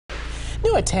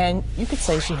New at 10, you could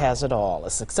say she has it all. A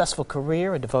successful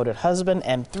career, a devoted husband,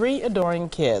 and 3 adoring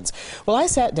kids. Well, I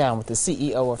sat down with the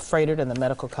CEO of Froedtert and the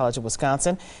Medical College of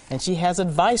Wisconsin, and she has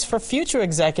advice for future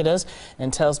executives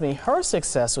and tells me her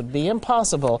success would be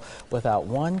impossible without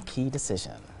one key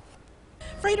decision.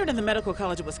 Froedtert and the Medical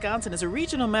College of Wisconsin is a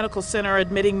regional medical center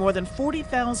admitting more than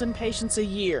 40,000 patients a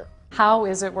year. How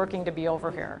is it working to be over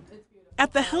here?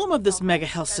 At the helm of this mega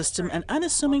health system, an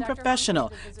unassuming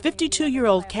professional,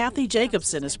 52-year-old Cathy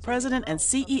Jacobson is president and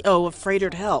CEO of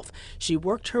Froedtert Health. She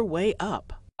worked her way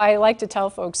up. I like to tell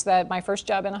folks that my first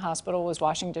job in a hospital was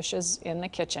washing dishes in the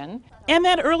kitchen. And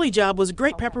that early job was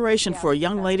great preparation for a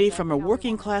young lady from a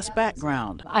working class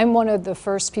background. I'm one of the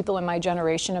first people in my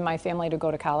generation in my family to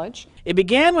go to college. It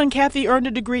began when Cathy earned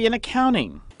a degree in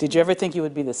accounting. Did you ever think you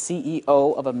would be the CEO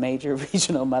of a major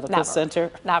regional medical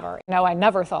center? Never. No, I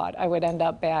never thought I would end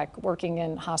up back working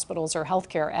in hospitals or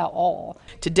healthcare at all.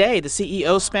 Today, the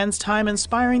CEO spends time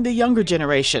inspiring the younger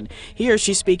generation. Here,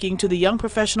 she's speaking to the young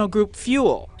professional group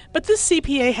Fuel. But this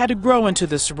CPA had to grow into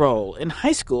this role. In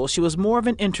high school, she was more of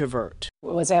an introvert. It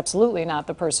was absolutely not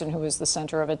the person who was the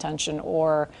center of attention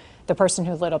or the person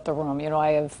who lit up the room. You know,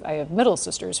 I have middle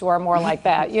sisters who are more like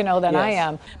that, you know, than I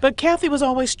am. But Cathy was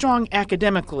always strong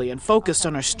academically and focused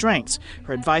on her strengths.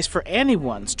 Her advice for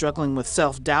anyone struggling with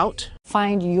self-doubt: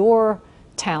 find your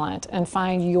talent and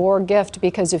find your gift,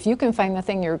 because if you can find the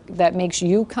thing that makes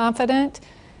you confident,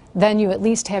 then you at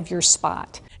least have your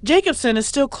spot. Jacobson is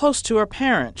still close to her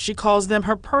parents. She calls them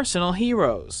her personal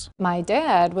heroes. My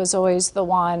dad was always the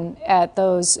one at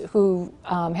those who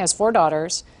has 4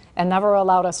 daughters and never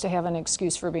allowed us to have an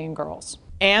excuse for being girls.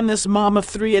 And this mom of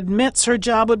 3 admits her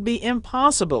job would be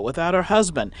impossible without her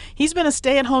husband. He's been a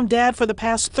stay-at-home dad for the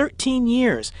past 13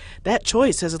 years. That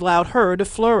choice has allowed her to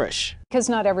flourish. Because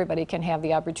not everybody can have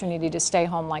the opportunity to stay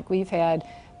home like we've had.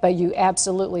 But you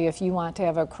absolutely, if you want to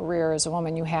have a career as a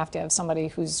woman, you have to have somebody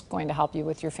who's going to help you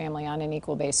with your family on an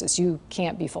equal basis. You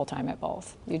can't be full-time at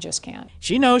both. You just can't.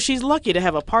 She knows she's lucky to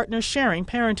have a partner sharing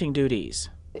parenting duties.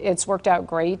 It's worked out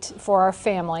great for our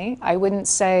family. I wouldn't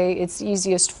say it's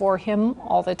easiest for him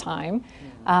all the time.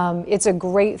 It's a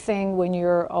great thing when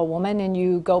you're a woman and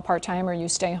you go part-time or you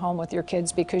stay home with your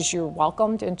kids because you're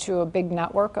welcomed into a big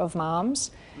network of moms.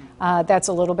 That's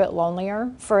a little bit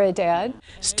lonelier for a dad.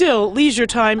 Still, leisure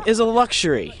time is a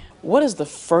luxury. What is the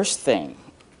first thing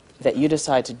that you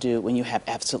decide to do when you have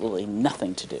absolutely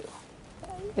nothing to do?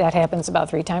 That happens about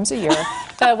 3 times a year.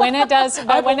 But when it does,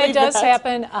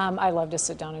 happen, I love to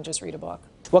sit down and just read a book.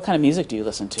 What kind of music do you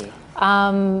listen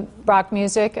to? Rock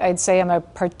music. I'd say I'm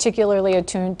particularly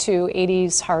attuned to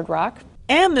 80s hard rock.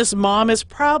 And this mom is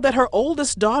proud that her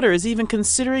oldest daughter is even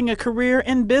considering a career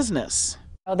in business.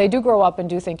 They do grow up and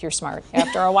do think you're smart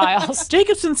after a while.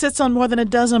 Jacobson sits on more than a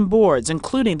dozen boards,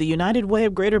 including the United Way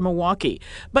of Greater Milwaukee.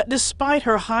 But despite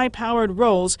her high-powered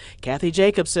roles, Cathy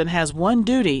Jacobson has one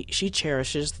duty she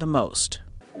cherishes the most.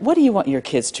 What do you want your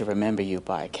kids to remember you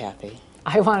by, Cathy?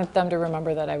 I want them to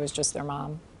remember that I was just their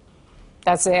mom.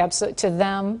 That's the absolute, to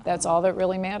them, that's all that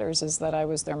really matters, is that I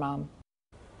was their mom.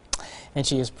 And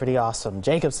she is pretty awesome.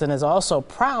 Jacobson is also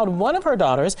proud one of her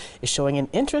daughters is showing an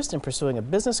interest in pursuing a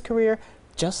business career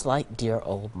just like dear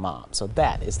old mom. So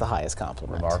that is the highest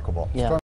compliment. Remarkable. Yeah.